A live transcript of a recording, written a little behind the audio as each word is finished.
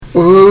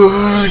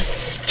Ooh,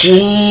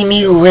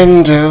 steamy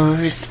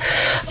windows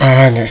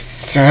on a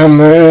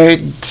summer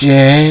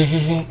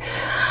day.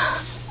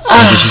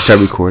 Did you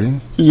start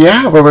recording?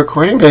 Yeah, we're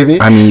recording, baby.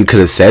 I mean, you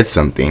could have said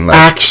something. Like,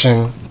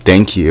 action.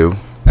 Thank you.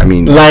 I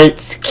mean...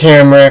 Lights,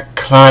 camera,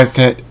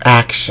 closet,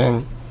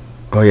 action.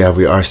 Oh, yeah,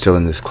 we are still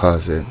in this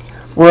closet.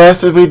 Where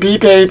else would we be,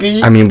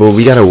 baby? I mean, well,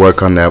 we gotta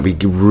work on that. We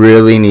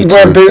really need to...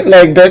 We're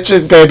bootleg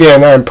bitches, baby,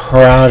 and I'm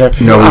proud of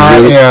who I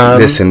am.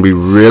 Listen, we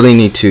really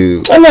need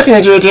to... I'm not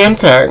gonna do a damn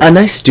thing. A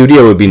nice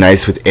studio would be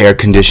nice with air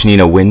conditioning,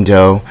 a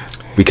window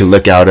we could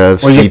look out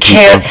of. Well, you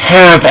can't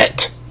have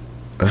it.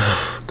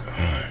 Oh,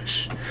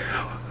 gosh.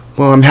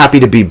 Well, I'm happy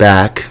to be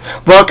back.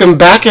 Welcome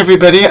back,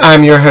 everybody.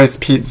 I'm your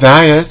host, Pete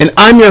Zayas. And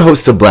I'm your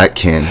host, The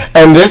Blackkin.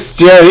 And this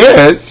still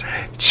is...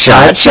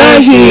 Cha-Cha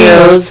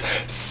Heels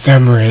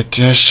Summer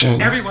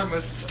Edition. Everyone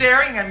was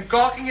staring and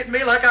gawking at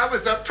me like I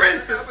was a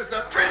prince.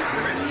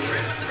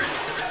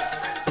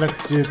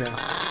 Let's do this.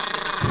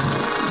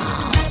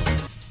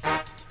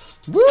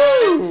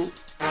 Woo!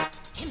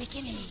 Gimme.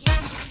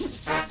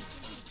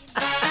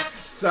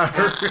 Sorry.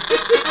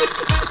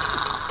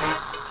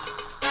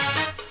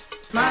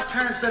 My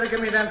parents better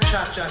give me them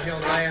cha-cha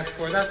heels I asked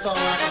for. That's all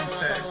I can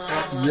say.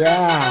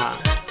 Yeah.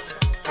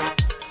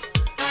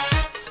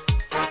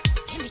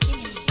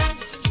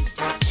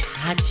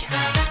 Cha-cha.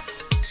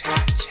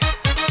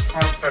 I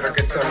better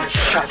get those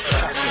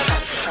cha-cha.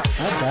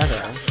 I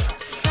better.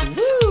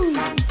 Woo!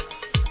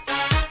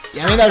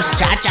 Give me those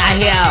cha-cha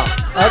heels.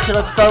 Okay,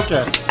 let's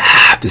focus.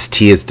 This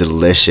tea is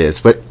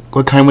delicious.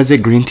 What kind was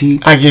it? Green tea?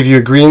 I give you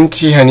a green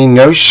tea, honey.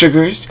 No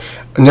sugars,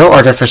 no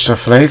artificial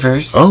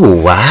flavors.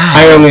 Oh, wow.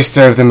 I only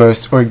serve the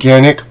most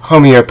organic,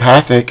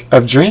 homeopathic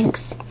of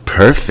drinks.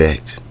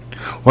 Perfect.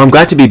 Well, I'm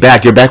glad to be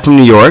back. You're back from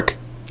New York?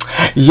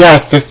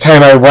 Yes, this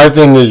time I was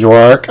in New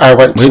York. I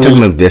went What are you to...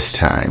 talking about this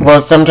time?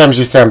 Well, sometimes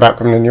you say I'm back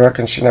from New York,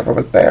 and she never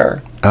was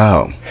there.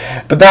 Oh.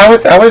 But I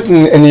was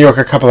in New York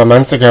a couple of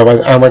months ago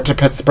when I went to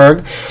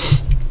Pittsburgh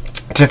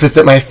to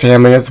visit my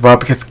family as well,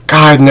 because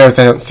God knows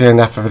I don't see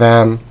enough of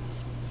them.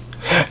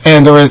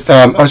 And there was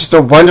just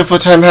a wonderful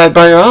time had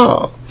by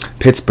all.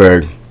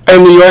 Pittsburgh.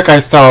 In New York, I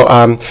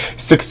saw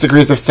 6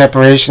 Degrees of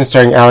Separation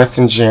starring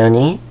Allison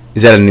Janney.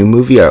 Is that a new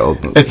movie or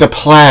old movie? It's a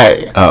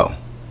play. Oh.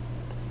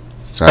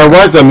 Sorry. There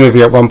was a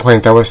movie at one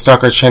point, though, with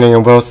Stoker Channing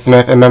and Will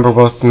Smith. And remember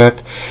Will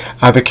Smith?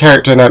 The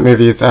character in that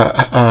movie is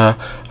a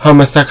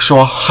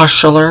homosexual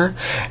hustler,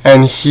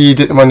 and he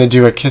didn't want to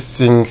do a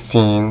kissing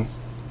scene.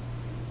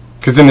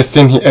 Because in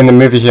the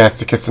movie, he has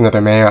to kiss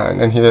another man,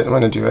 and he didn't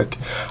want to do a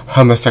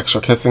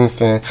homosexual kissing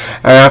scene.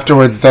 And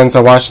afterwards,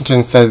 Denzel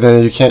Washington said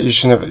that you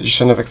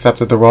shouldn't have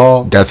accepted the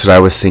role. That's what I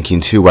was thinking,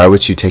 too. Why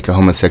would you take a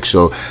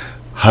homosexual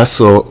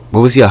what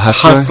was he, a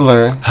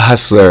hustler?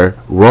 Hustler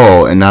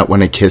role and not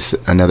want to kiss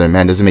another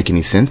man? Doesn't make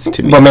any sense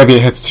to me. Well, maybe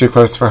it hits too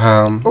close for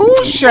home.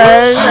 Ooh,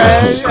 Shay.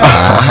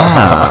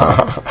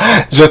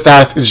 Just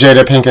ask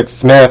Jada Pinkett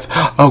Smith.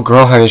 Oh,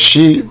 girl, honey,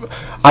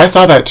 I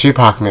saw that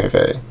Tupac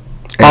movie.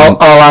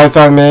 All Eyes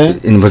on Me.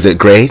 And was it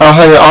great? Oh,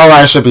 honey, All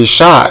Eyes Should Be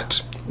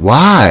Shot.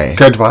 Why?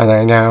 Good one,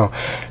 I know.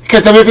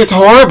 Because the movie's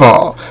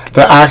horrible.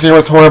 The acting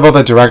was horrible,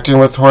 the directing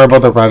was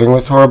horrible, the writing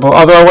was horrible.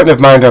 Although I wouldn't have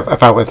minded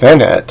if I was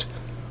in it.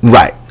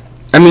 Right.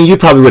 I mean, you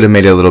probably would have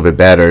made it a little bit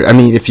better. I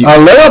mean, if you... A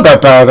little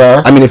bit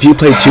better. I mean, if you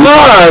played Tupac...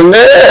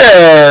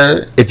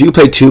 Honey! If you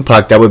played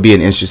Tupac, that would be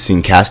an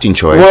interesting casting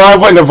choice. Well, I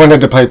wouldn't have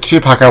wanted to play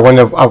Tupac. I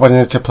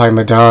wanted to play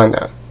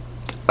Madonna.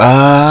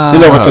 Oh. You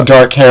know, with the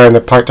dark hair and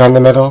the part down the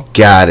middle?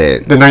 Got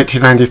it. The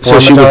 1994 So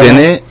she was in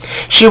it?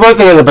 She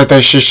wasn't in it,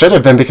 but she should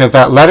have been, because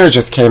that letter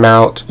just came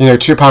out. You know,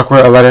 Tupac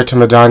wrote a letter to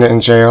Madonna in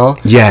jail.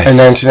 Yes. In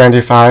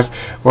 1995,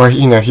 where,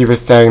 he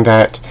was saying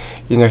that,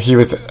 he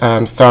was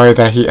sorry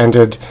that he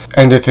ended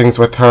things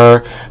with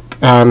her.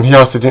 He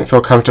also didn't feel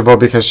comfortable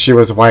because she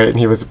was white and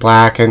he was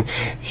black, and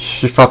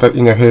he felt that,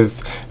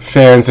 his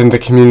fans in the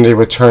community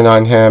would turn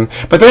on him.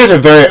 But they had a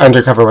very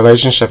undercover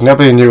relationship.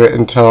 Nobody knew it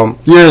until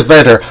years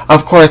later.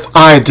 Of course,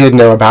 I did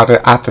know about it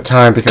at the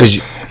time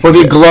because...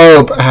 the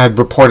Globe had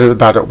reported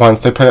about it once.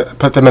 They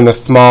put them in the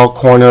small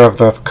corner of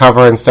the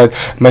cover and said,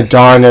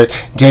 Madonna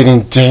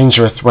dating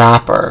dangerous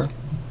rapper.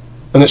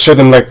 And it showed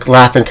them,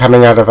 laughing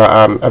coming out of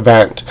an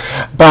event.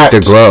 But The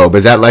Globe.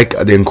 Is that like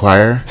the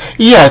Inquirer?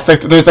 yeah, it's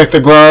there's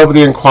the Globe,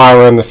 the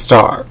Inquirer, and the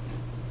Star.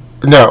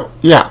 No,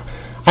 yeah.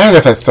 I don't know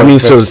if that's so. I mean,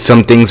 so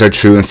some things are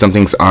true and some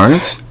things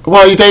aren't?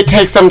 Well, they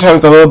take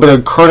sometimes a little bit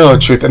of kernel of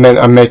truth and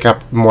then make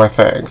up more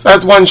things.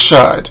 As one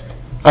should.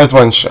 That's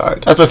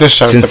what this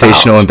show's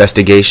Sensational about.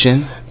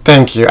 investigation?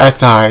 Thank you,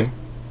 SI.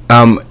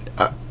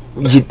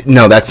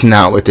 No, that's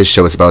not what this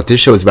show is about. This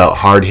show is about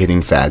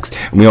hard-hitting facts.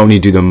 And we only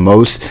do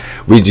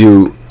we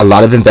do a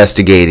lot of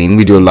investigating,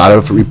 we do a lot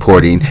of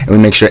reporting, and we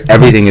make sure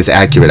everything is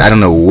accurate. I don't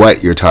know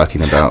what you're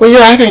talking about. Well,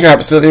 yeah, I think you're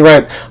absolutely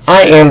right.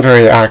 I am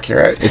very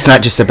accurate. It's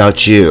not just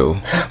about you.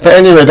 But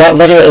anyway, that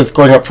letter is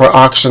going up for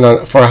auction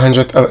for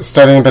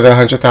starting at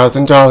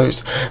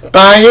 $100,000.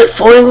 Buy it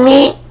for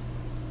me.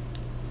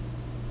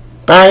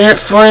 Buy it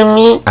for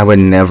me. I would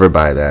never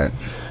buy that.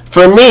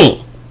 For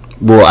me.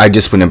 Well, I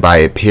just wouldn't buy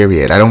it,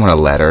 period. I don't want a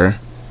letter.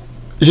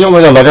 You don't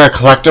want a letter, a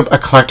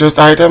collector's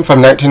item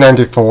from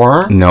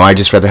 1994? No, I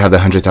just rather have the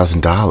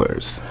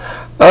 $100,000.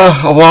 Well,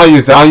 I'll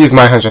use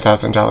my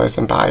 $100,000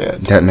 and buy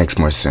it. That makes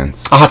more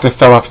sense. I'll have to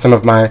sell off some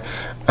of my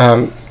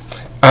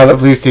I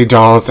Love Lucy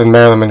dolls and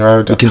Marilyn Monroe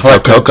You can sell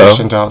Coco.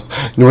 edition dolls.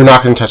 We're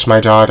not going to touch my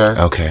daughter.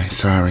 Okay,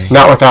 sorry.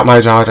 Not without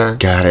my daughter.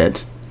 Got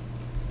it.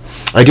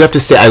 I do have to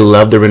say, I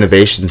love the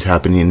renovations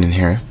happening in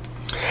here.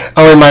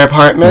 Oh, in my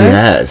apartment?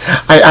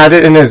 Yes. I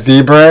added in a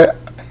zebra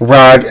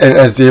rug and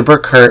a zebra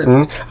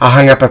curtain. I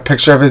hung up a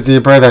picture of a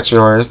zebra. That's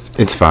yours.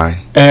 It's fine.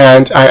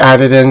 And I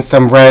added in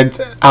some red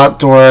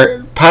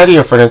outdoor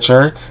patio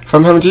furniture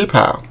from Home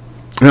Depot.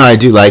 No, I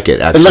do like it,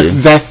 It actually. looks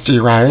zesty,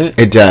 right?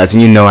 It does,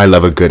 and you know I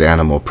love a good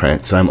animal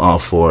print, so I'm all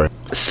for it.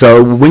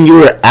 So, when you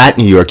were at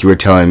New York, you were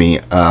telling me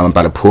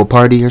about a pool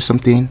party or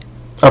something?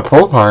 A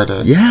pool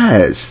party?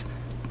 Yes.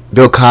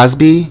 Bill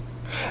Cosby?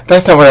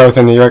 That's not when I was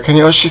in New York. Can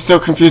you? Oh, she's so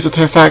confused with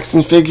her facts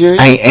and figures.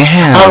 I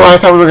am. Oh, I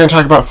thought we were going to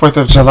talk about 4th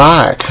of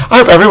July. I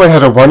hope everyone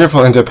had a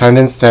wonderful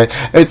Independence Day.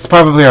 It's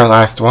probably our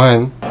last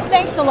one.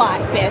 Thanks a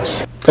lot,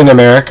 bitch. In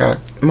America.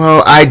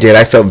 Well, I did.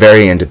 I felt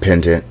very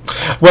independent.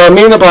 Well,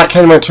 me and the Black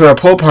Ken went to a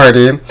pool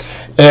party,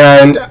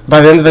 and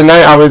by the end of the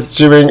night, I was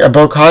doing a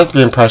Bill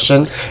Cosby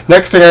impression.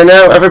 Next thing I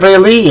know, everybody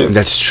leaves.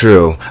 That's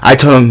true. I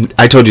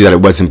told you that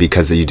it wasn't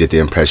because you did the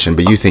impression,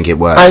 but you think it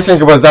was. I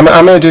think it was. I'm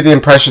going to do the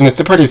impression.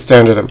 It's a pretty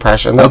standard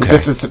impression. Okay.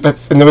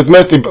 And it was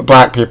mostly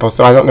black people,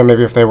 so I don't know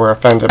maybe if they were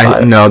offended by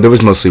it. No, there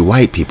was mostly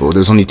white people. There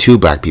was only 2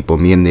 black people,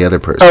 me and the other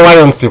person. Oh, I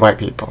don't see white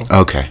people.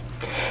 Okay.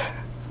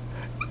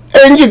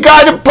 And you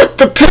gotta put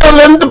the pill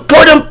in the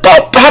pot and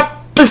pop.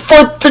 Happy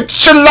 4th of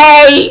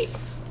July.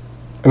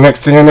 And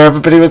next thing I know,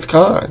 everybody was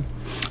gone.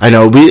 I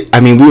know. We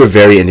were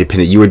very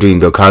independent. You were doing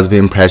Bill Cosby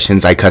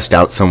impressions. I cussed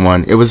out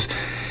someone. It was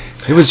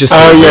just.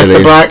 Oh yes, really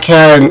the Black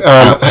Ken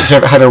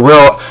had a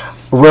real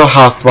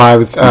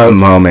Housewives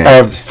moment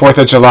of 4th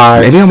of July.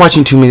 Maybe I'm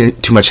watching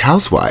too much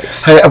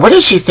Housewives. Hey, what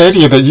did she say to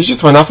you that you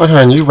just went off on her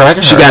and you read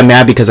her? She got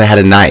mad because I had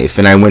a knife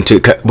and I went to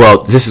cut.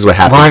 Well, this is what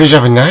happened. Why did you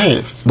have a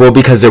knife? Well,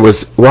 because there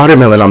was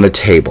watermelon on the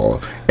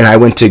table and I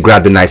went to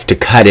grab the knife to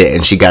cut it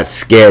and she got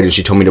scared and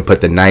she told me to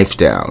put the knife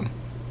down.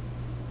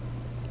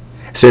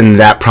 So then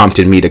that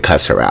prompted me to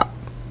cuss her out.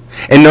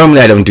 And normally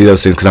I don't do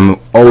those things because I'm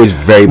always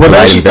very polite. Well,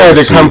 then she and very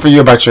started to come sweet. for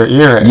you about your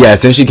earrings.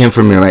 Yes, then she came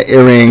for me my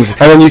earrings. And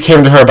then you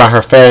came to her about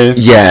her face.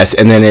 Yes,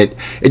 and then it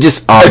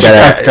just all It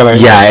just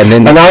escalated. Yeah, and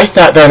then I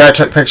sat there and I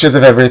took pictures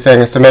of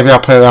everything, so maybe I'll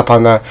put it up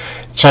on the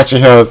Chachi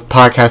Hills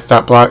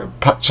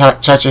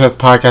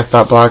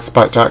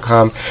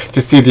podcast.blogspot.com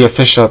to see the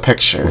official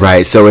pictures.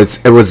 right. So it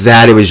was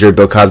your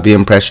Bill Cosby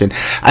impression.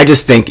 I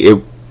just think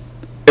it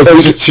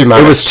was just too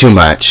much. It was too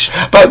much.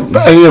 But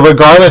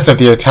regardless of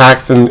the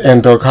attacks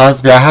and Bill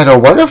Cosby, I had a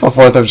wonderful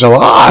 4th of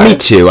July. Me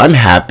too. I'm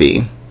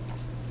happy.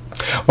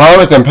 While I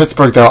was in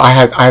Pittsburgh, though,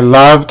 I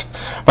loved.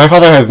 My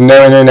father has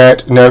no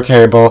internet, no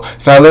cable,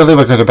 so I literally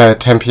would go to bed at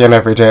 10 p.m.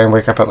 every day and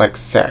wake up at like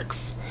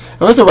 6.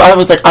 I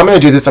was like, I'm going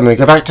to do this. I'm going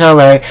to go back to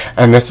LA,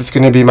 and this is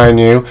going to be my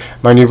new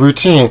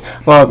routine.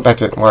 Well, that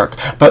didn't work.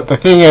 But the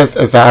thing is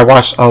that I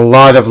watched a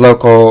lot of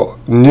local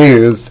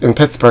news in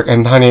Pittsburgh,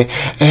 and honey,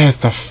 it is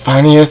the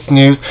funniest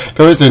news.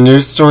 There was a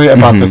news story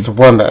about this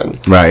woman.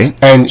 Right.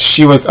 And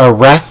she was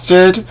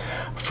arrested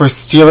for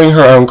stealing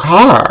her own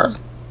car.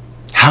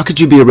 How could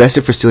you be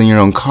arrested for stealing your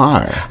own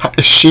car?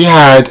 She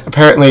had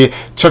apparently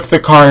took the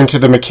car into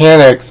the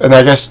mechanics and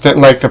I guess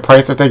didn't like the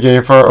price that they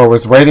gave her or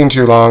was waiting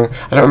too long.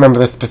 I don't remember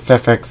the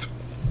specifics.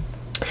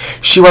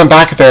 She went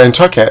back there and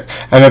took it.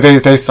 And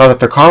they saw that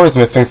the car was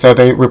missing, so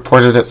they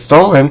reported it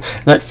stolen.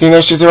 Next thing you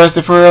know, she's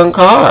arrested for her own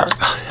car.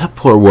 That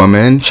poor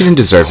woman. She didn't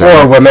deserve Poor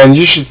that. woman.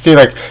 You should see,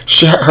 like,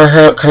 her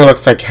hair kind of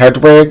looks like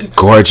Hedwig.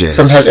 Gorgeous.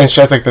 And she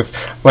has, like, this,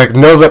 like,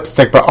 no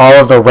lipstick, but all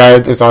of the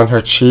red is on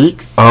her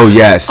cheeks. Oh,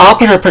 yes. I'll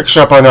put her picture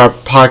up on our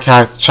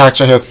podcast,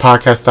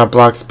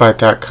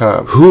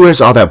 chachahillspodcast.blogspot.com. Who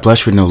wears all that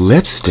blush with no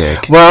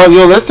lipstick? Well,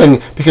 you'll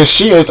listen, because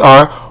she is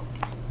our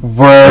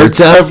Words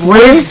of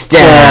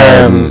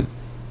Wisdom.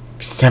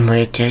 Summer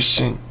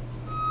edition.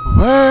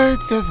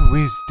 Words of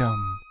wisdom.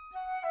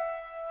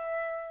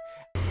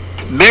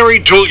 Mary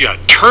Julia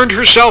turned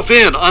herself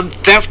in on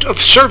theft of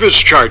service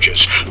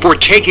charges for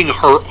taking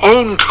her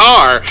own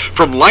car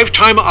from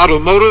Lifetime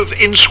Automotive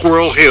in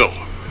Squirrel Hill.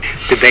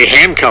 Did they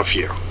handcuff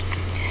you?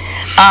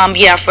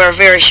 Yeah, for a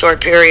very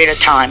short period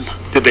of time.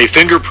 Did they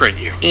fingerprint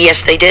you?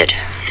 Yes, they did.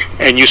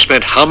 And you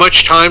spent how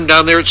much time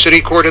down there at City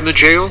Court in the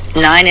jail?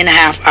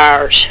 9.5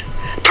 hours,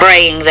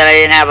 praying that I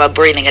didn't have a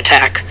breathing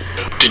attack.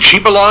 Did she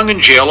belong in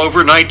jail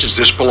overnight? Does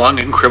this belong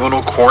in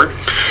criminal court?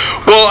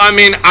 Well, I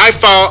mean, I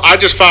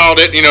just filed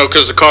it,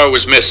 because the car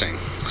was missing.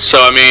 So,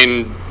 I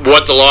mean,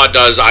 what the law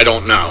does, I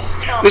don't know.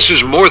 This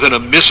is more than a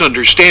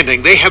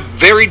misunderstanding. They have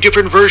very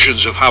different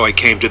versions of how I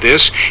came to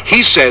this.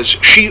 He says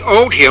she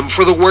owed him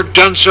for the work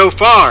done so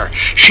far.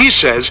 She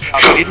says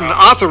she didn't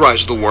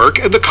authorize the work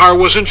and the car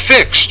wasn't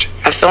fixed.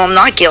 I feel I'm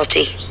not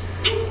guilty.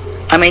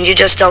 I mean, you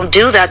just don't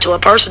do that to a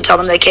person, tell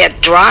them they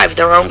can't drive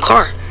their own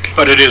car.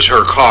 But it is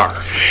her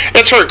car.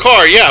 It's her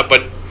car, yeah,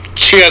 but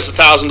she has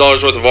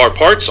 $1,000 worth of our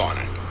parts on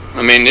it.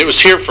 I mean, it was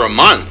here for a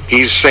month.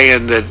 He's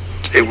saying that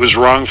it was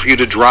wrong for you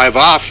to drive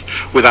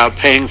off without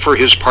paying for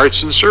his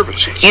parts and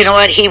services. You know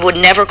what? He would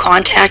never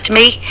contact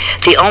me.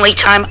 The only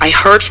time I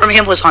heard from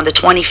him was on the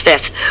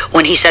 25th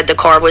when he said the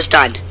car was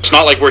done. It's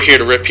not like we're here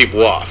to rip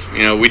people off. You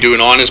know, we do an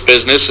honest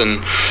business,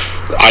 and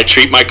I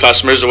treat my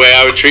customers the way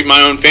I would treat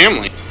my own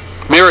family.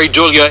 Mary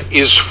Dulia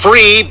is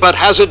free, but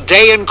has a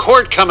day in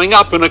court coming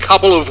up in a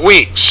couple of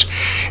weeks.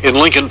 In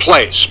Lincoln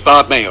Place,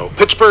 Bob Mayo,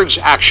 Pittsburgh's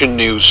Action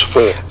News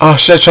 4. Oh,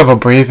 she had trouble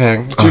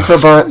breathing. Do you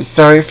feel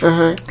sorry for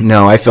her?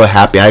 No, I feel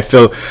happy. I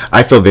feel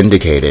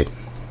vindicated.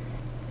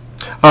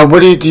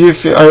 What do you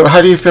feel?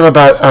 How do you feel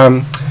about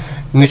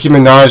Nicki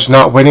Minaj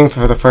not winning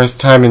for the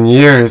first time in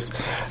years?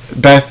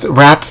 Best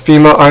rap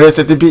female artist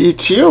at the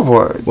BET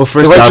Awards. Well,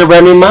 first it went off, to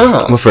Remy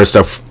Ma. Well, first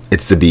off,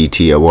 it's the BET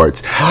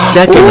Awards.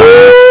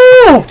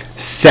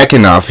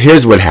 Second off,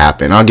 here's what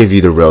happened. I'll give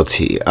you the real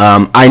tea.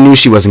 I knew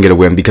she wasn't going to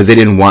win because they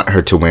didn't want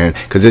her to win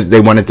because they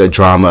wanted the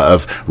drama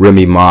of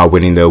Remy Ma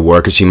winning the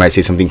award because she might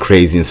say something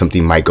crazy and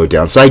something might go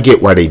down. So I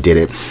get why they did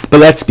it. But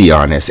let's be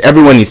honest.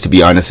 Everyone needs to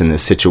be honest in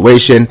this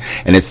situation,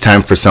 and it's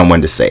time for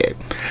someone to say it.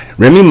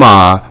 Remy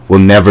Ma will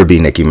never be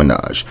Nicki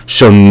Minaj.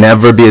 She'll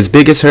never be as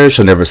big as her.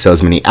 She'll never sell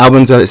as many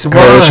albums as her.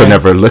 Why? She'll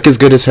never look as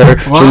good as her.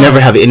 Why? She'll never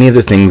have any of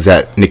the things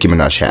that Nicki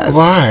Minaj has.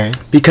 Why?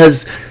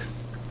 Because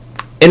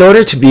in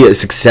order to be a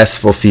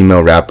successful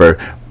female rapper,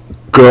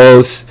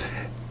 girls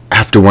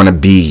have to want to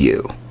be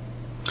you,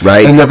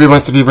 right? And nobody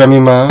wants to be Remy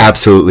Ma?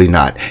 Absolutely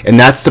not. And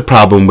that's the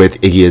problem with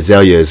Iggy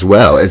Azalea as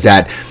well, is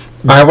that...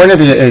 I want to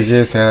be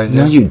Iggy Azalea.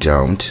 No, you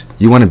don't.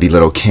 You want to be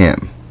Little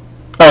Kim.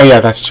 Oh,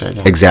 yeah, that's true.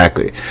 Yeah.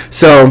 Exactly.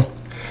 So...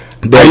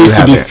 I used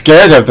to be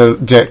scared of the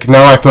dick.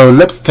 Now I throw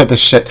lips to the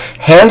shit.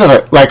 Handle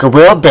it like a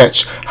real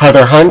bitch.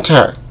 Heather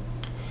Hunter.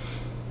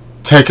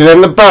 Take it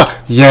in the butt.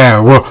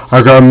 Yeah, well,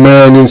 I got a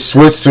man in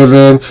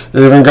Switzerland.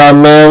 Even got a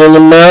man in the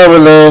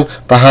Maryland.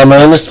 Bahama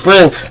in the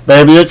spring.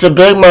 Baby, it's a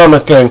big mama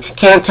thing.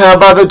 Can't tell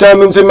by the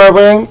diamonds in my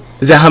ring.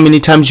 Is that how many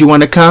times you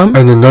want to come?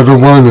 And another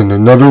one, and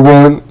another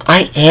one.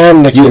 I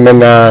am Nicki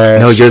Minaj.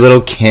 No, you're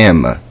Little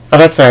Kim. Oh,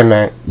 that's what I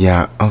meant.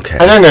 Yeah, okay.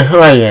 I don't know who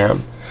I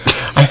am.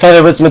 I thought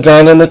it was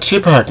Madonna in the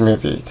Tupac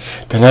movie.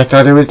 Then I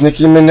thought it was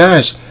Nicki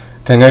Minaj.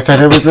 Then I thought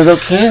it was Little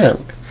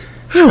Kim.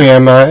 Who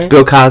am I?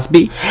 Bill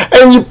Cosby.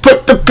 And you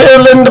put the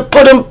pill in the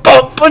pudding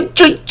pop, but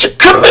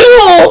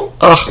Camille.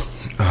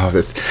 Oh,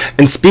 this.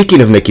 And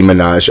speaking of Nicki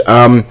Minaj,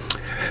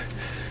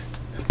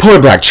 poor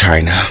Black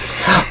China.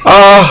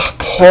 Oh,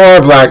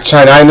 poor Black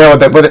China. I know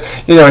that, but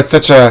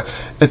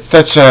it's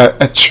such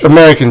a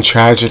American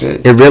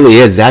tragedy. It really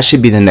is. That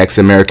should be the next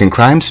American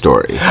crime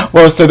story.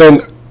 Well, so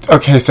then,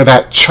 okay, so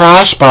that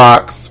trash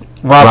box,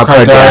 Rob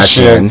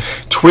Kardashian,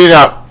 tweeted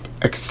out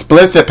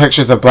explicit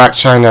pictures of Blac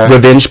Chyna.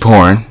 Revenge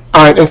porn.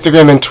 On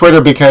Instagram and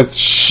Twitter because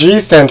she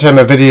sent him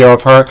a video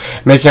of her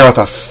making out with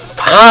a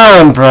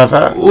fine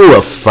brother. Ooh,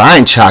 a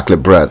fine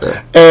chocolate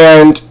brother.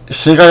 And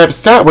he got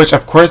upset, which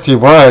of course he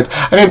would.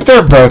 I mean,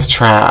 they're both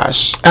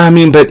trash. I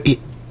mean, but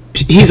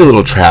he's a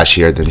little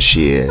trashier than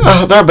she is.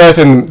 Oh, they're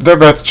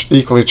both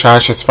equally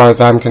trash as far as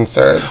I'm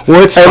concerned.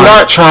 Well, it's fine.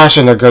 Not trash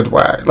in a good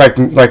way,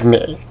 like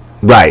me.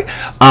 Right.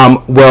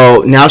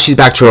 Well, now she's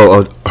back to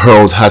her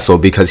old hustle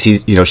because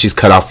she's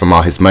cut off from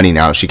all his money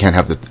now. She can't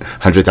have the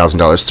 $100,000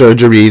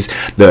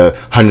 surgeries, the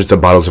hundreds of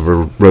bottles of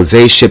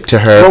rosé shipped to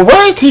her. Well,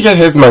 where does he get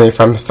his money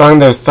from? Selling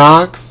those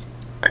socks?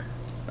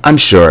 I'm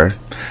sure.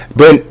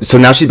 But so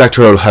now she's back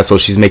to her old hustle.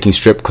 She's making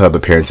strip club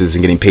appearances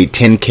and getting paid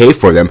 $10,000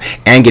 for them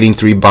and getting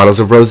 3 bottles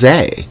of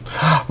rosé.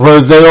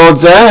 Rosé all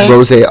day?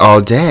 Rosé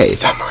all day.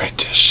 Summer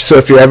edition. So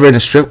if you're ever in a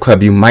strip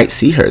club, you might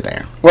see her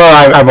there.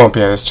 Well, I won't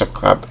be at a strip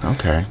club.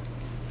 Okay.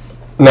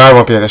 No, I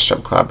won't be at a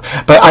strip club.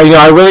 But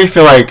I really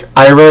feel like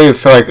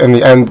in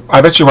the end,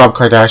 I bet you Rob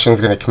Kardashian's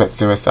going to commit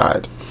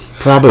suicide.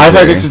 Probably. I feel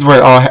like this is where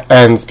it all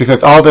ends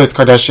because all those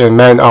Kardashian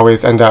men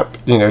always end up,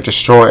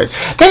 destroyed.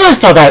 Then I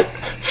saw that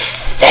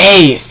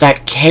face,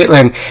 that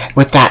Caitlyn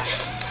with that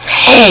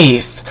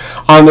face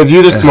on The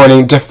View this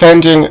morning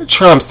defending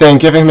Trump, saying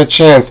give him a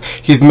chance.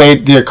 He's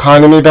made the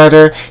economy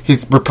better.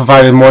 He's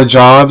provided more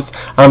jobs.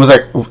 I was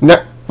like,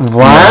 no.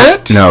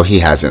 What? No, he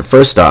hasn't.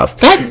 First off,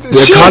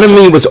 the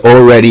economy was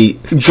already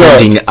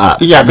trending up.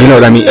 Yeah, but you know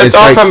what I mean? It's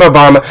all from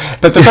Obama.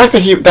 But the fact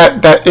that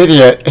that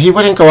idiot, he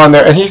wouldn't go on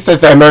there, and he says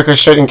that America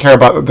shouldn't care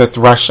about this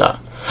Russia.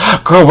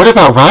 Girl, what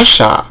about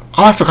Russia?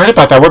 Oh, I forgot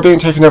about that. We're being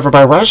taken over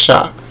by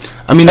Russia.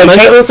 I mean, and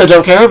Caitlyn said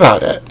don't care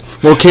about it.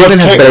 Well, Caitlyn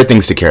has better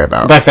things to care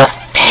about. Like that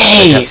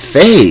face.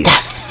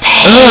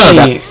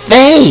 That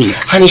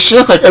face. Honey,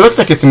 it looks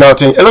like it's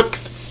melting. It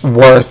looks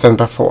worse than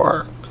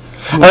before.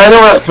 And I know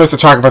we're not supposed to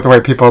talk about the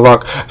way people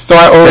look. So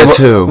Says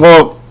who?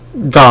 Well,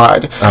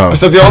 God. Oh.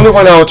 So the only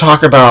one I will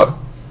talk about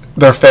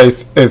their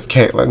face is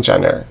Caitlyn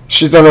Jenner.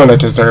 She's the only one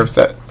that deserves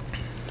it.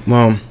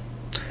 Well,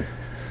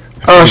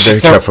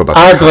 she's so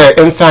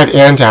ugly inside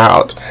and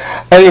out.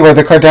 Anyway,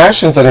 the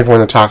Kardashians don't even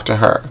want to talk to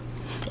her.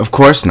 Of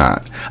course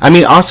not. I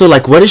mean, also,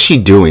 what is she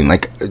doing?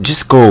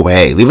 Just go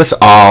away. Leave us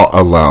all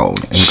alone.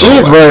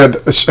 She's really...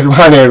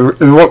 Honey,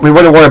 we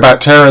wouldn't worry about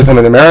terrorism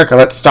in America.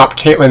 Let's stop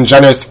Caitlyn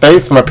Jenner's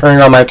face from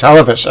appearing on my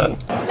television.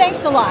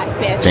 Thanks a lot,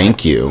 bitch.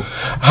 Thank you.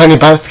 Honey,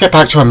 but let's get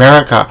back to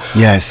America.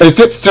 Yes. Is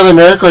it still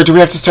America, or do we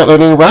have to start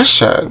learning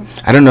Russian?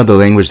 I don't know the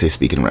language they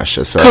speak in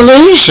Russia, so...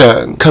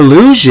 Collusion.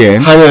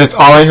 Collusion? Honey, that's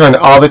all I hear on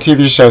all the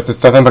TV shows.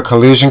 It's nothing but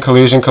collusion,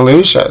 collusion,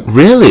 collusion.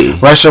 Really?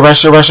 Russia,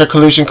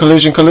 collusion,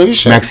 collusion,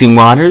 collusion. Maxine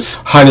Waters?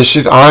 Honey,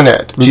 she's on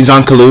it. She's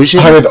on collusion?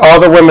 Honey, all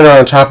the women are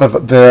on top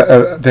of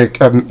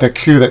the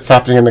coup that's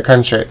happening in the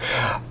country.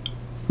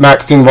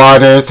 Maxine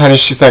Waters, honey,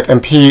 she's like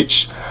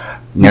impeached.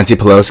 Nancy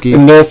Pelosi?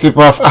 Nancy,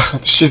 well,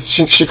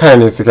 she kind of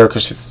needs to go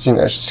because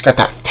she's got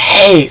that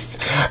face.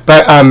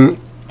 But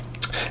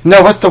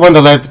no, what's the one,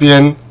 the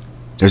lesbian?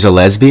 There's a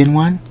lesbian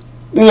one?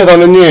 Yeah, on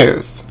the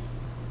news.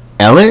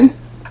 Ellen?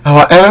 Oh,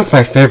 well, Ellen's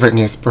my favorite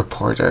news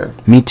reporter.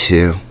 Me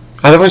too.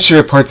 I love when she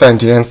reports on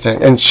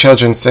dancing and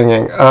children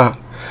singing. Rachel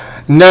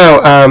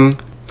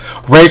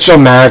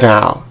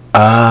Maddow.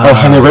 Oh,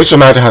 honey, Rachel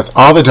Maddow has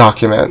all the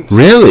documents.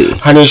 Really?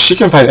 Honey, she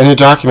can find any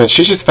document.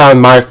 She just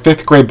found my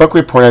 5th grade book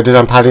report I did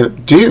on Patty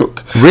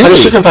Duke. Really? Honey,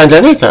 she can find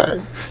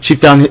anything. She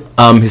found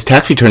his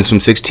tax returns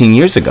from 16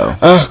 years ago.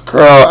 Oh,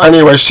 girl.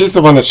 Anyway, she's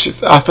the one that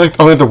I feel like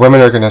only the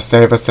women are going to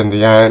save us in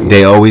the end.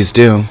 They always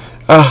do.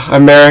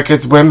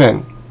 America's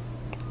women.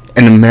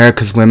 And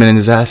America's women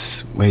is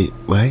us. Wait,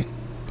 what?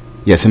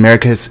 Yes,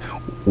 America's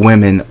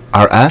women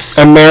are us?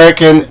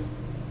 American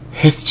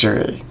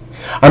history.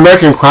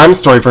 American Crime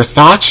Story,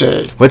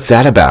 Versace. What's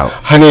that about?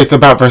 Honey, it's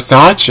about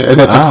Versace,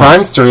 and it's a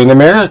crime story in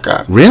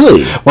America.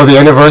 Really? Well, the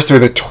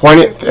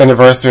 20th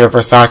anniversary of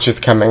Versace is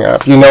coming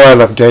up. You know I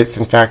love dates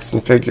and facts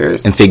and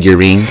figures. And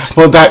figurines.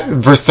 Well, that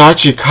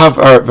Versace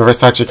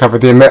cover,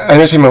 the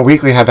Entertainment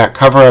Weekly had that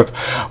cover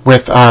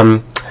with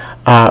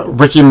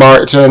Ricky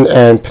Martin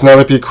and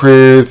Penelope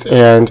Cruz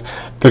and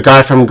the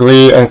guy from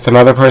Glee and some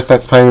other person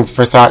that's playing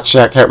Versace.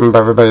 I can't remember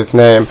everybody's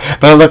name.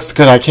 But it looks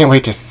good. I can't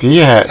wait to see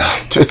it.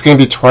 It's going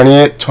to be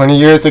 20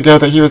 years ago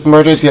that he was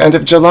murdered at the end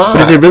of July.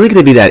 But is it really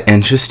going to be that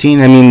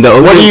interesting? I mean, the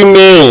OJ... What do you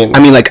mean? I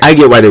mean, like, I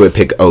get why they would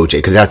pick OJ,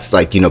 because that's,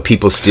 like,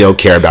 people still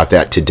care about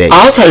that today.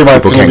 I'll tell you why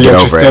it's going to be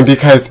interesting,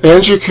 because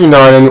Andrew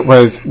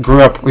Cunanan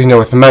grew up,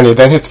 with money.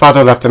 Then his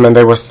father left him, and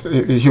he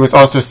was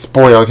also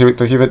spoiled.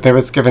 They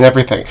was given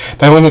everything.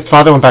 Then when his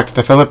father went back to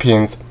the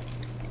Philippines,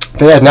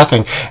 they had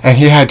nothing, and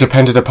he had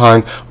depended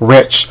upon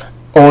rich,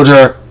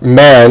 older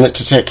men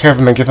to take care of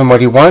him and give him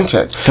what he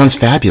wanted. Sounds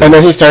fabulous. And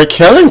then he started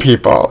killing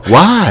people.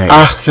 Why?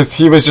 Because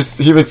he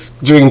was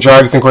doing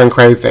drugs and going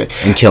crazy.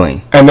 And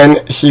killing. And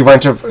then he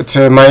went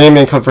to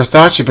Miami and killed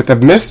Versace, but the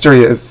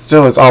mystery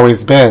has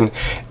always been,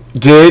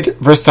 did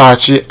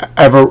Versace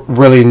ever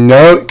really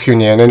know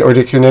Cunanan, or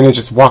did Cunanan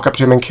just walk up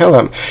to him and kill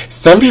him?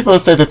 Some people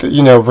say that,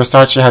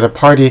 Versace had a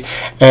party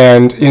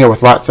and,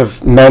 with lots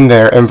of men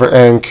there, and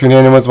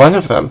Cunanan was one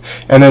of them.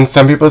 And then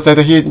some people say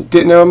that he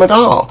didn't know him at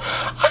all.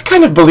 I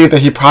kind of believe that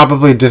he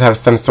probably did have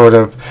some sort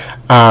of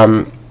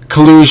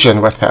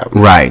collusion with him.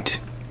 Right.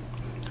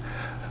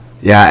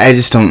 Yeah, I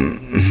just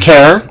don't...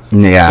 Care?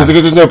 Yeah. Is it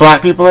because there's no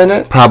black people in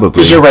it? Probably.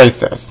 Because you're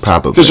racist.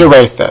 Probably. Because you're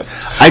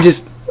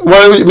racist.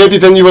 Well, maybe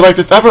then you would like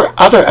this other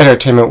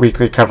Entertainment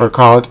Weekly cover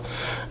called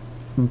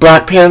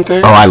Black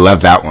Panther. Oh, I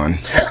love that one.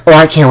 Oh,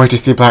 I can't wait to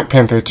see Black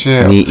Panther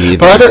too. Me either.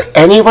 But are there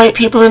any white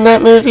people in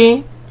that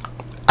movie?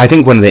 I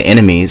think one of the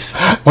enemies.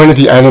 One of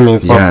the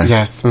enemies. Yeah. Well,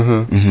 yes.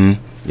 Mm-hmm. Mm-hmm.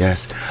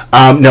 Yes.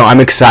 No,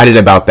 I'm excited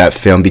about that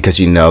film because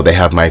they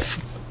have my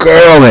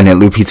girl in it,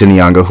 Lupita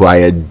Nyong'o, who I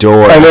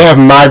adore. And they have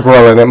my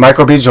girl in it,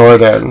 Michael B.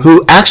 Jordan.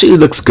 Who actually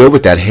looks good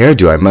with that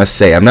hairdo, I must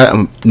say. I'm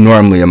not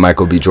normally a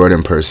Michael B.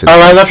 Jordan person.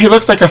 Oh, he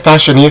looks like a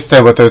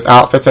fashionista with those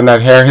outfits and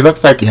that hair. He looks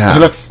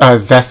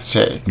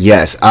zesty.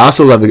 Yes. I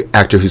also love the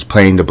actor who's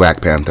playing the Black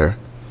Panther.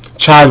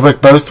 Chadwick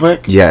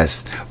Bosewick?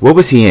 Yes. What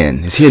was he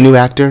in? Is he a new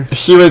actor?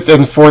 He was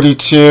in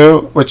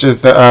 42, which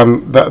is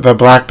the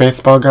black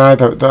baseball guy,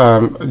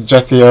 the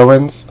Jesse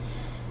Owens.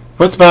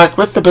 What's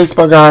the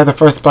baseball guy? The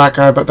first black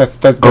guy, but that's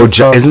baseball.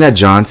 Oh, isn't that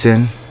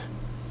Johnson?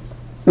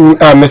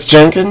 Miss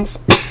Jenkins?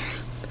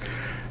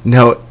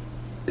 No,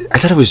 I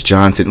thought it was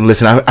Johnson.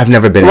 Listen, I've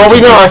never been. Well,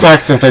 we know our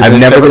facts and figures. I've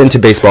never been into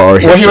baseball or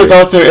history. Well, he was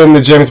also in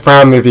the James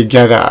Brown movie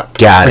Get Up.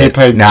 Got it. He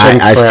played now,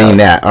 James Brown. I've seen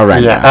that. All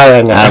right. Yeah. All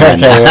right.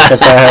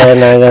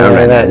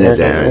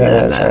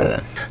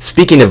 Okay.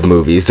 Speaking of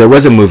movies, there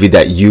was a movie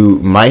that you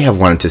might have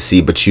wanted to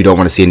see, but you don't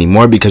want to see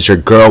anymore because your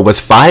girl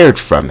was fired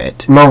from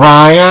it.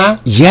 Mariah?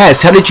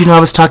 Yes. How did you know I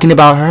was talking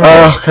about her?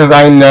 Oh, because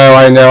I know.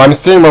 I'm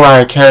seeing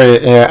Mariah Carey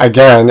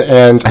again,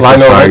 and I feel Lionel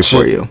sorry Richie.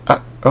 for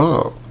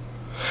you.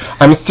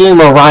 I'm seeing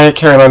Mariah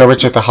Carey and Lionel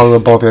Richie at the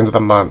Hollywood Bowl at the end of the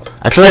month.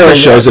 I feel like her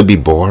shows would be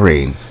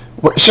boring.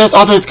 She has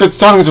all those good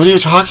songs. What are you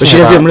talking about? But she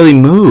doesn't really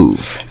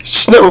move.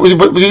 No, you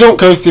don't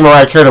go see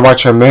Mariah Carey to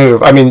watch her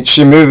move. I mean,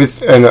 she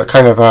moves in a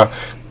kind of a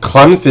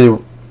clumsy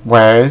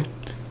way.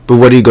 But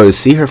what do you go to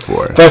see her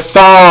for? The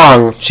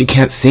songs. She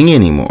can't sing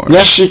anymore.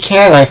 Yes, she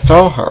can. I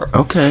saw her.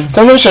 Okay.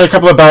 Sometimes she has a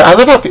couple of bad... I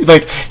love how,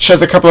 she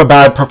has a couple of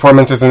bad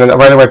performances and then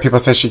right away people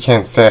say she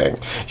can't sing.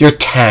 You're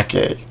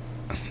tacky.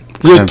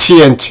 You're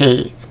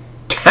TNT.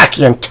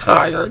 Tacky and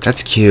tired.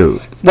 That's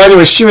cute. Well,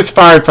 anyway, she was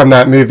fired from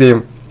that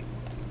movie.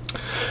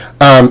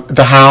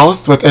 The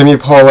House with Amy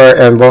Poehler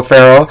and Will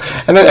Ferrell,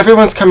 and then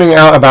everyone's coming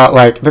out about,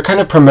 like, they're kind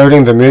of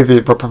promoting the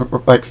movie,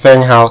 like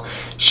saying how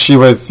she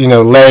was,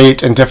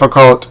 late and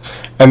difficult,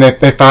 and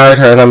they fired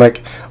her, and I'm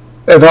like,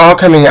 they're all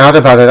coming out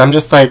about it. I'm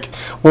just like,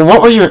 well,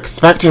 what were you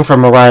expecting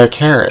from Mariah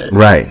Carey?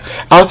 Right.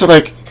 Also,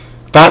 like,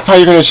 that's how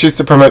you're going to choose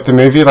to promote the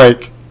movie,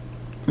 like,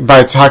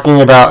 by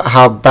talking about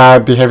how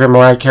bad behavior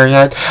Mariah Carey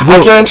had.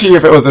 I guarantee you,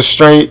 if it was a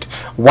straight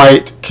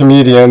white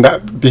comedian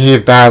that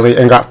behaved badly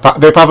and got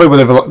they probably would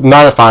have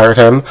not have fired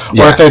him.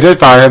 Or if they did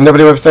fire him,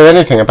 nobody would have said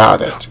anything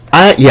about it.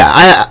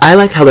 I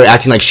like how they're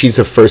acting like she's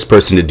the first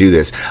person to do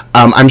this.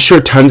 I'm sure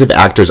tons of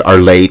actors are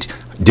late,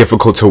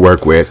 difficult to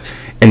work with,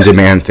 and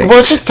demand things.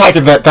 Well, just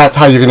talking that's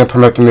how you're going to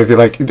promote the movie.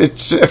 Like,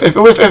 if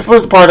it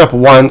was brought up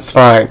once,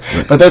 fine.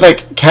 But they,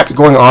 like, kept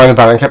going on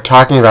about it and kept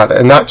talking about it.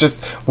 And not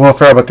just Will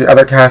Ferrell, but the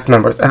other cast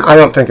members. And I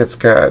don't think it's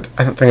good.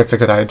 I don't think it's a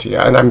good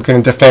idea. And I'm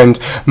going to defend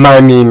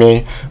my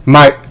Mimi,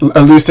 my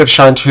elusive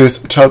chanteuse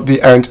till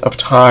the end of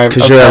time.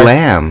 Because you're a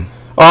lamb.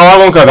 Oh, I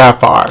won't go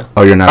that far.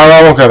 Oh, you're not? Oh,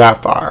 I won't go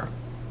that far.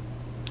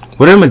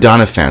 What are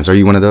Madonna fans? Are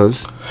you one of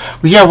those?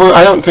 Yeah,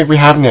 I don't think we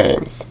have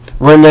names.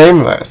 We're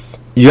nameless.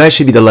 You guys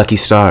should be the Lucky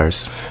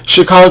Stars.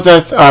 She calls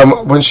us,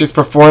 when she's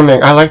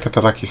performing, I like that,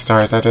 the Lucky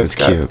Stars, that is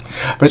good. Cute.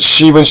 But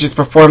when she's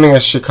performing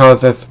us, she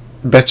calls us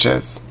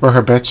bitches. We're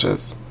her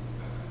bitches.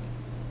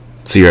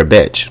 So you're a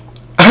bitch.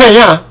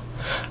 Yeah.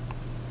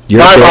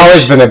 I've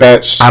always been a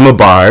bitch. I'm a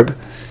Barb.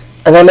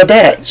 And I'm a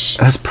bitch.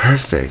 That's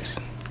perfect.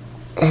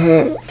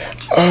 Mm-hmm.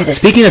 Oh,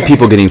 speaking of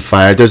people getting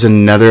fired, there's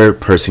another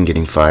person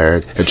getting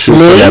fired. A true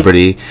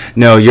celebrity.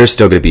 No, you're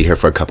still going to be here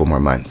for a couple more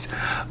months.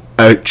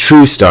 A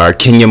true star,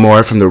 Kenya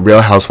Moore from The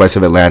Real Housewives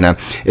of Atlanta,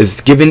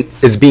 is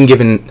being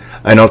given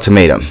an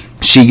ultimatum.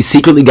 She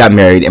secretly got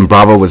married, and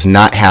Bravo was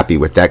not happy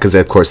with that because,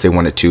 of course, they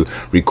wanted to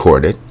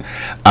record it.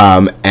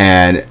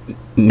 And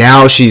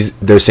now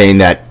they're saying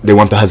that they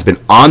want the husband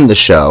on the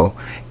show,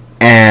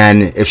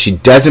 and if she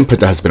doesn't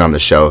put the husband on the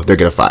show, they're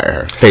going to fire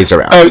her, phase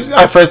her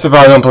out. First of all,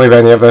 I don't believe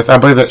any of this. I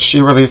believe that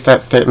she released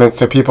that statement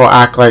so people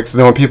act like, so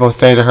then when people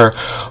say to her,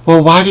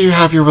 well, why do you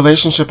have your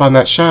relationship on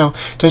that show?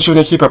 Don't you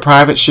want to keep it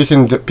private? She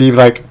can be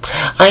like,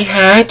 I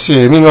had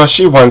to. Meanwhile,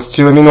 she wants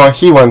to, and meanwhile,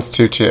 he wants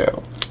to,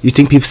 too. You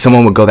think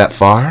someone would go that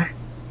far?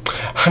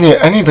 Honey,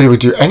 anybody would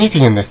do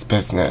anything in this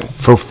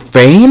business. For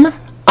fame?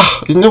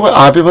 Oh, you know what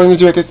I'd be willing to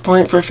do at this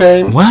point for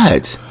fame?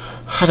 What?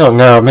 I don't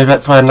know. Maybe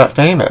that's why I'm not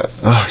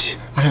famous. Oh,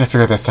 I gotta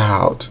figure this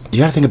out. You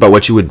gotta think about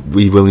what you would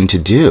be willing to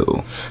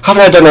do.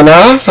 Haven't I done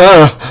enough?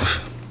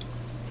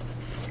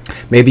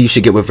 Maybe you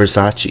should get with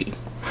Versace.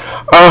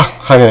 Oh,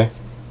 honey.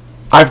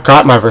 I've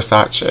got my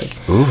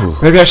Versace. Ooh.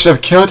 Maybe I should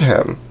have killed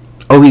him.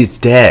 Oh, he's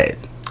dead.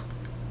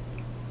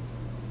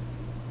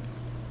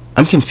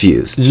 I'm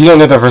confused. You don't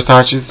know that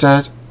Versace's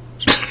dead?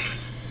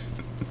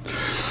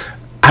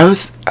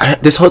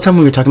 This whole time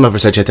we were talking about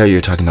Versace, I thought you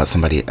were talking about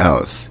somebody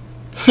else.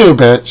 Who,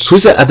 bitch?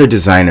 Who's the other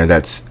designer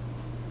that's...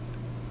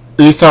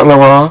 Yves Saint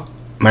Laurent?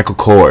 Michael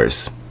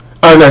Kors.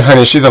 Oh, no,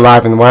 honey, she's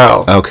alive and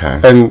well. Okay.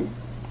 And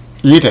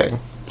eating.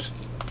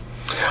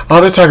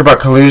 All this talk about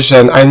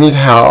collusion, I need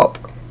help.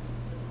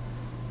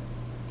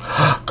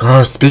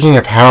 Girl, speaking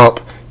of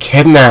help,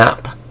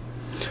 Kidnap.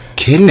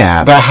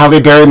 Kidnap? That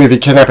Halle Berry movie,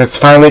 Kidnap, is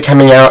finally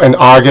coming out on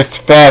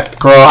August 5th.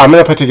 Girl, I'm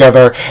going to put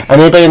together,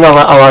 anybody in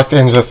Los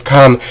Angeles,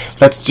 come,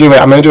 let's do it.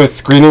 I'm going to do a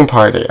screening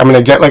party. I'm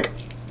going to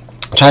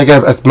try to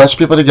get as much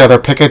people together,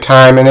 pick a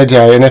time in a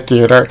day in a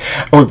theater,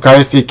 and we've got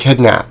to see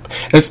Kidnap.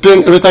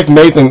 It was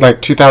made in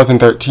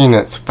 2013,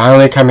 and it's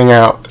finally coming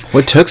out.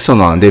 What took so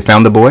long? They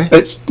found the boy?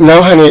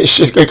 No, honey,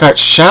 it got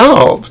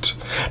shelved.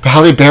 But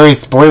Halle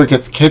Berry's boy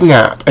gets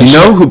kidnapped. And you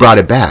know who brought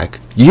it back?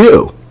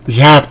 You.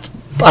 Yeah,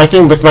 I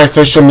think with my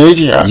social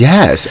media.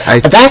 Yes.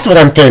 That's what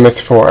I'm famous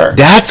for.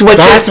 That's what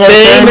you're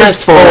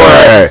famous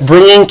for.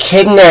 Bringing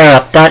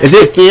Kidnap back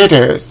to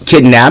theaters.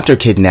 Kidnapped or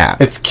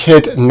Kidnap? It's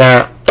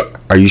Kidnap.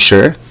 Are you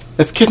sure?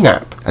 It's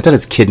Kidnap. I thought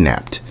it's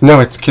Kidnapped. No,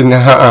 it's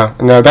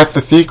Kidnap. No, that's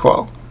the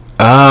sequel.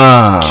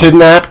 Ah.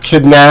 Kidnap,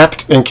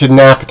 Kidnapped, and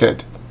Kidnapped.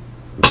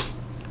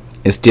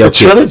 It's still a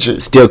trilogy.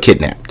 Still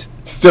Kidnapped.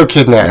 Still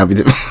Kidnapped.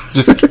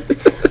 Just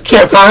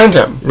can't find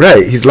him.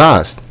 Right, he's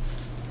lost.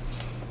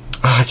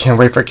 Oh, I can't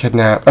wait for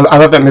Kidnap. I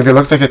love that movie.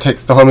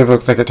 The whole movie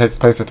looks like it takes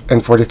place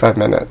in 45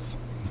 minutes.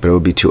 But it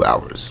would be 2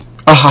 hours.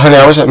 Oh, honey,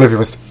 I wish that movie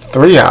was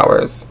 3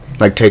 hours.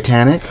 Like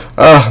Titanic?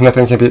 Oh,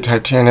 nothing can beat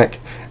Titanic.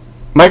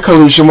 My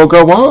collusion will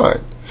go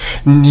on.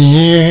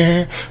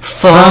 Near,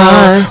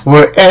 far,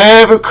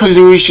 wherever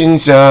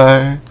collusions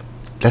are.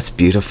 That's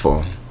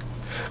beautiful.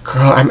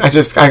 Girl, I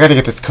gotta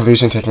get this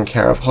collusion taken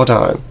care of. Hold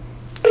on.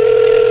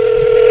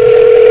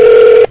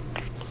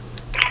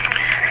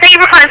 Thank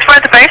you for calling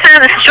Sports Advice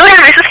Center. This is Julia.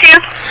 How may I assist you?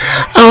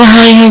 Oh,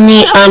 hi,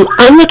 honey.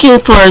 I'm looking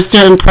for a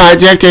certain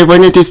project. I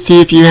wanted to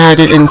see if you had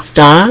it in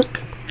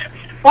stock.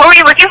 What were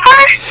you looking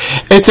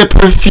for? It's a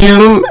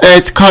perfume.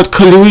 It's called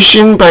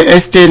Collusion by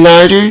Estee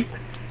Lauder.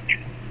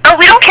 Oh,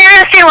 we don't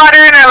carry Estee Lauder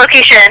in our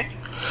location.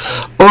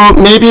 Or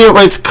maybe it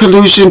was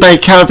Collusion by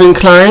Calvin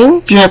Klein.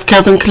 Do you have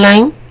Calvin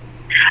Klein?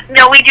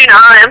 No, we do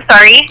not. I'm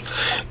sorry.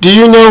 Do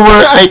you know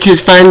where I could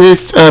find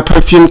this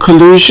perfume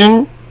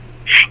Collusion?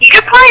 You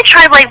could probably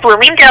try like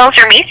Bloomingdale's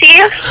or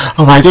Macy's.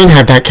 Oh, I don't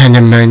have that kind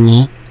of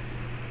money.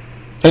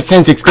 That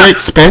sounds very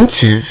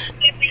expensive.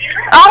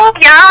 Oh,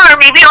 yeah, or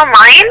maybe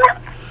online.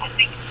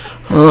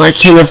 Oh, I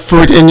can't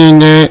afford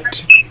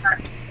internet.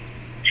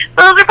 Those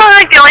are probably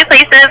like the only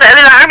places. Other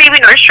than that, or maybe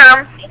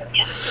Nordstrom.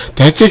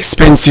 That's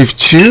expensive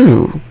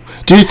too.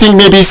 Do you think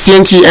maybe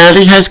Santee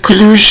Alley has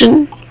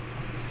Collusion?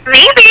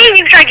 Maybe. You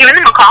can try giving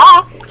them a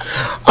call.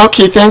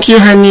 Okay, thank you,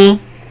 honey.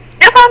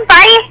 No problem.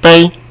 Bye.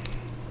 Bye.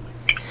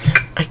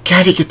 I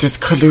gotta get this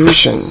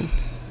Collusion.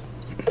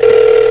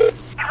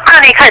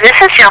 Honey,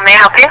 this is Jill. May I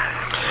help you?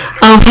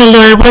 Oh, hello.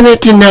 I wanted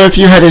to know if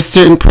you had a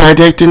certain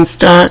product in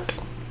stock.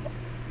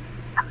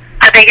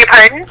 I beg your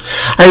pardon?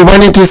 I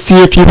wanted to see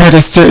if you had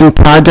a certain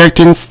product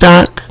in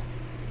stock.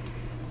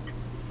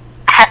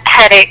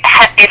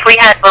 If we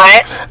had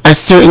what? A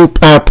certain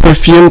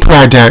perfume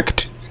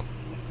product.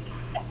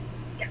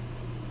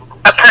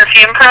 A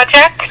perfume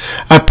project?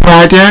 A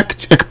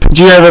product?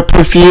 Do you have a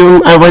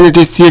perfume? I wanted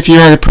to see if you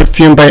had a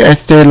perfume by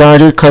Estee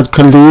Lauder called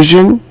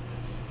Collusion.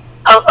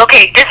 Oh,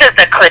 okay. This is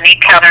the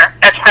Clinique counter.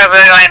 That's probably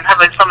why I'm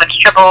having so much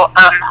trouble.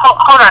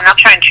 Hold on. I'll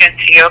try and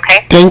transfer you,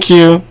 okay? Thank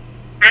you.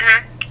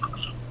 Mm-hmm.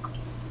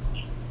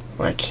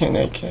 Why can't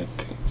I get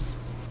this?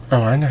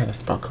 Oh, I know how to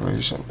spell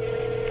Collusion.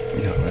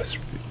 No, that's...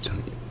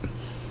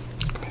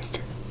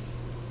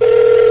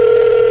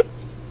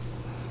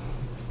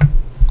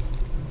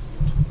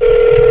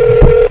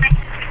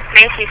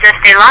 Macy's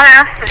Estee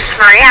Lauder. This is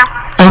Maria.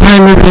 Oh, hi,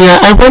 Maria.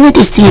 I wanted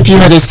to see if you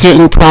had a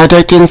certain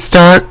product in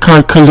stock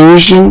called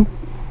Collusion.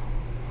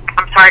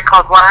 I'm sorry,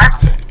 called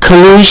what?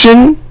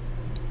 Collusion?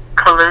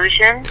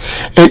 Collusion?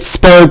 It's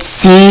spelled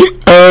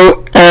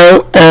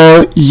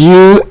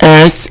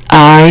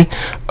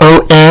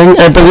C-O-L-L-U-S-I-O-N.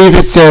 I believe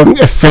it's a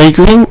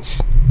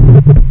fragrance.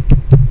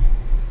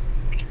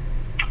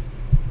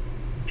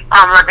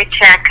 Let me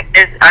check.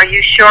 Are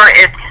you sure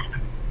it's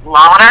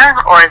Lauder,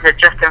 or is it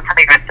just in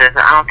fragrances?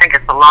 I don't think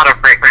it's a Lauder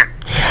fragrance.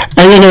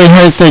 I don't know, it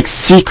has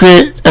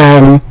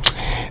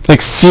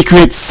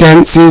secret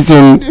senses,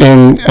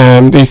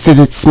 and they said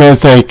it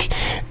smells like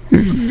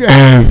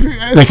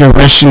a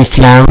Russian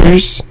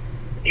flowers.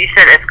 You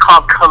said it's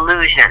called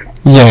Collusion.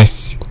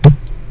 Yes.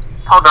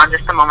 Hold on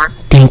just a moment.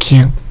 Thank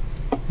you.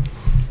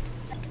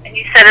 And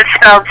you said it's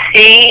spelled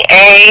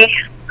C-A...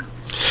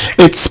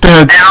 It's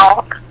spelled...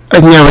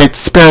 no, it's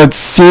spelled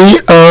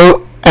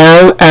C-O-L-L-U-S-I-O-N.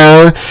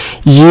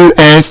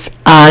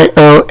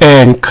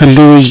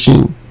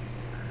 Collusion.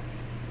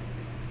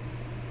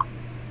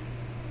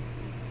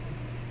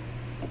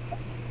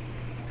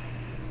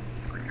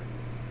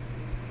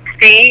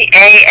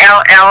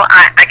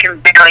 C-A-L-L-I. I can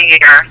barely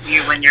hear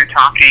you when you're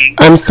talking.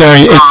 I'm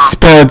sorry, it's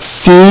spelled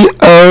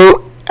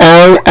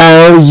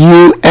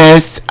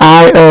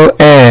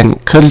C-O-L-L-U-S-I-O-N.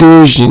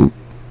 Collusion.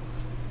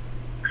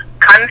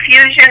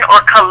 Confusion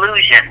or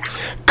collusion?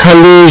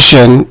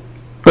 Collusion.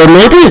 Or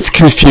maybe it's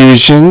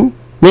confusion.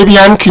 Maybe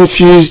I'm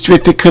confused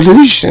with the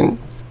collusion.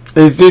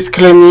 Is this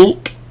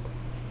Clinique?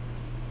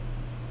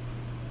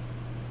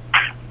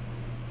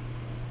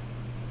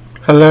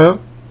 Hello?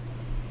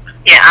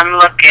 Yeah, I'm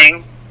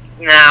looking.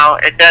 No,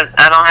 it does.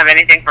 I don't have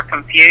anything for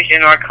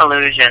confusion or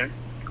collusion.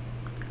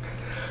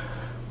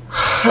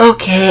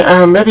 Okay,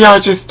 maybe I'll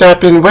just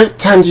stop in. What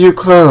time do you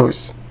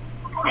close?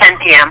 10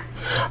 p.m.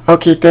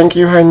 Okay, thank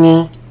you,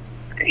 honey.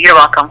 You're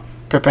welcome.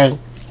 Bye-bye.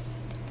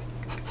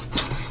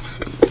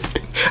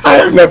 I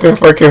have nothing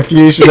for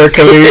confusion or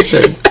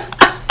collusion.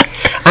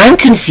 I'm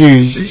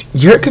confused.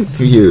 You're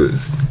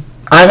confused.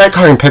 I like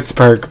calling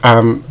Pittsburgh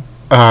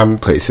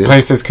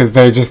places because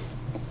they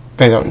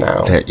don't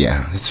know.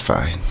 Yeah, it's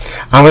fine.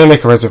 I want to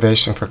make a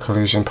reservation for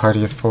Collusion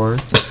Party of 4.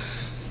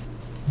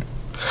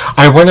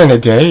 I went on a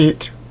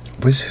date.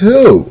 With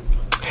who?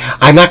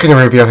 I'm not going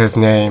to reveal his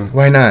name.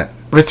 Why not?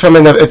 It's from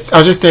another.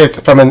 I'll just say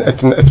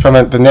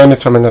the name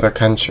is from another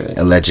country.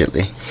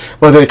 Allegedly.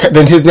 Well,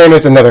 then his name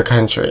is another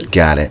country.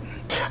 Got it.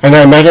 And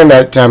I met him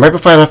at right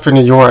before I left for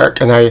New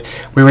York, and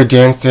we were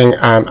dancing.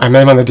 I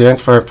met him on the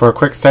dance floor for a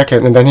quick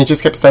second, and then he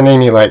just kept sending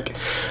me like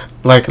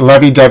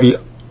lovey-dovey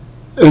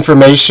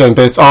information,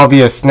 but it's all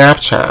via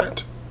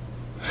Snapchat.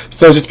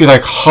 So it'd just be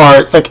like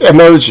hearts, like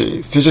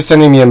emojis. He's just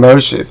sending me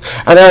emojis,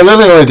 and I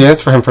literally only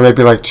danced for him for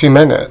maybe like 2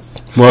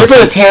 minutes. Well, he put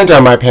his hand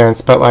down my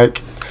pants, but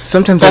like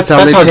sometimes that's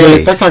how they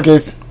take. That's how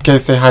gays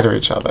say hi to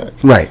each other.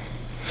 Right.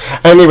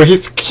 Anyway,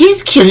 he's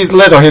cute. He's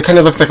little. He kind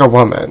of looks like a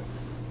woman.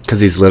 Because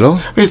he's little?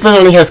 He's little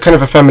and he has kind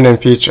of a feminine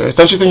features.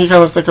 Don't you think he kind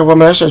of looks like a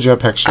woman? I showed you a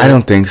picture. I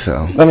don't think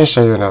so. Let me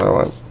show you another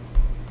one.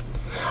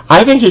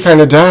 I think he kind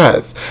of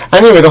does.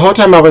 Anyway, the whole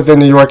time I was in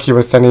New York, he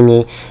was sending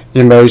me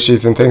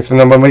emojis and things. And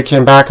then when we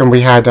came back and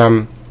we had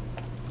a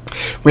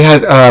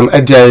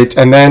date,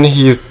 and then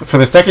for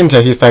the second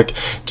day, he's like,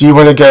 do you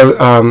want to go,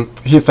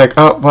 he's like,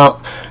 oh,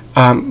 well,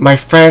 my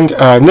friend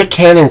Nick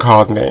Cannon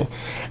called me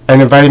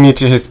and invited me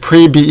to his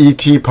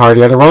pre-BET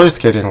party at a roller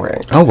skating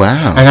rink. Oh,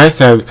 wow. And I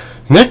said,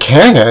 Nick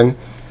Cannon?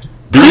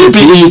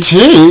 Pre-BET?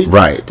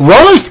 Right.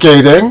 Roller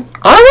skating?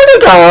 I want to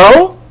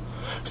go.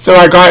 So So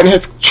I got in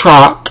his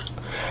truck,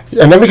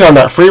 and then we got on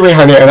that freeway,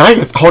 honey, and I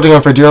was holding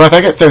on for dear life. I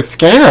get so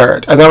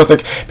scared. And I was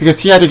like,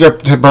 because he had to go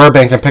to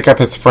Burbank and pick up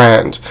his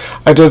friend,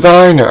 a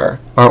designer,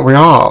 aren't we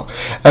all?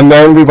 And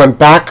then we went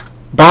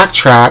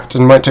backtracked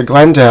and went to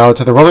Glendale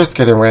to the roller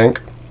skating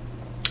rink,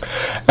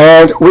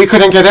 and we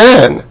couldn't get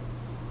in.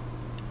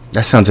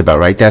 That sounds about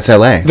right. That's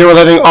LA. They were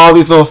letting all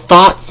these little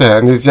thoughts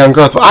in, these young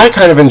girls. Well, I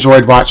kind of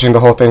enjoyed watching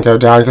the whole thing go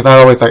down because I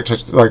always like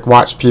to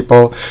watch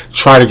people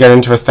try to get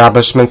into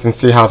establishments and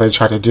see how they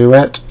try to do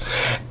it.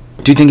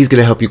 Do you think he's going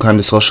to help you climb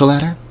the social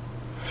ladder?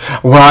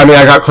 Well, I mean,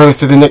 I got close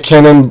to the Nick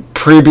Cannon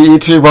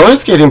pre-BET roller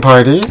skating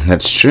party.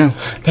 That's true.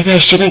 Maybe I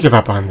shouldn't give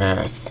up on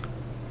this.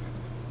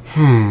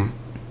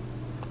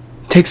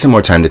 Take some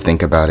more time to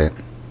think about it.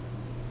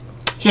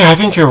 Yeah, I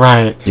think you're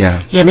right.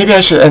 Yeah. Yeah, maybe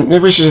we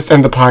should just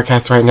end the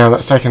podcast right now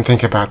so I can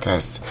think about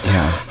this.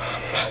 Yeah.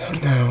 I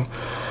don't know.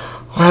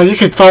 Well, you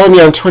could follow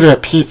me on Twitter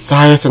at Pete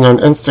Sias and on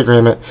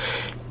Instagram at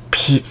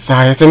Pete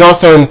Sias. And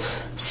also in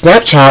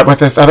Snapchat with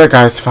this other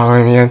guy's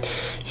following me, and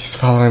he's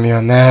following me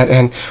on that.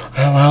 And,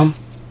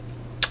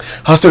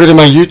 also go to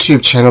my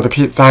YouTube channel, The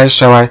Pete Sias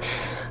Show. I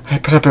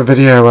put up a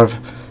video of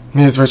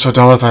me as Rachel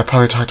Dolezal. I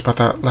probably talked about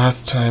that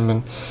last time,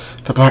 and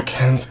the Black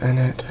Ken's in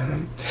it.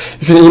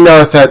 You can email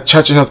us at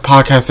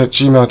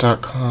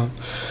chachahillspodcast@gmail.com.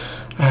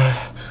 Let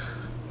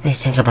me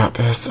think about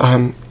this.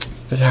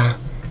 Yeah.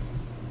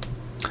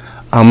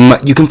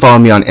 You can follow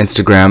me on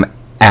Instagram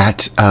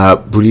at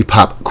Booty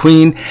Pop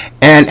Queen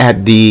and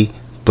at the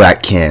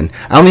Black Ken.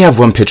 I only have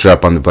one picture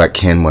up on the Black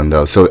Ken one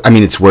though, so I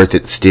mean it's worth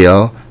it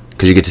still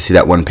because you get to see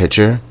that one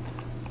picture.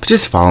 But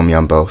just follow me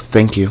on both.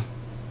 Thank you.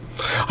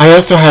 I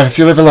also have, if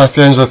you live in Los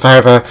Angeles, I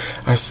have a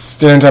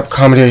stand-up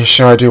comedy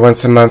show I do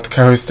once a month,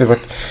 co-hosted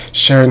with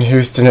Sharon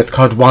Houston. It's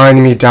called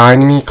Wine Me,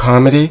 Dine Me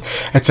Comedy.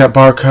 It's at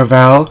Bar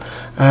Covell.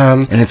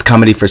 And it's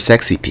comedy for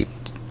sexy people.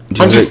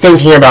 I'm just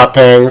thinking about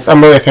things.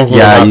 I'm really thinking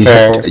about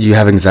things. You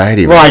have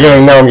anxiety. Well, I'm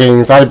getting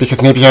anxiety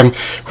because maybe I'm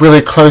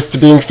really close to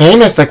being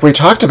famous, like we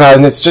talked about,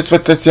 and it's just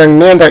with this young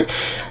man that,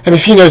 I mean,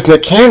 if he knows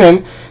Nick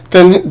Cannon,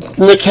 then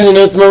Nick Cannon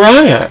knows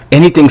Mariah.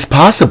 Anything's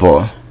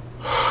possible.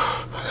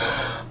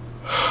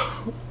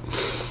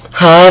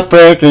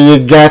 Heartbreaker, you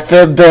got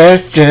the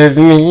best of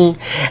me,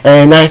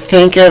 and I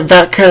think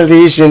about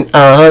collusion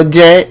all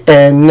day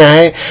and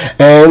night,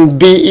 and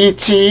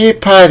BET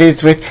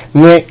parties with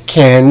Nick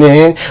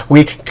Cannon,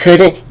 we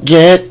couldn't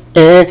get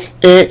in,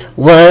 it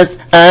was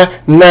a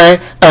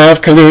night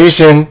of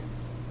collusion,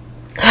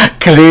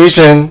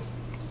 collusion,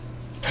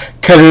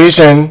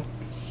 collusion,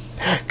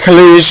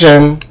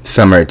 collusion.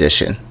 Summer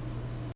edition.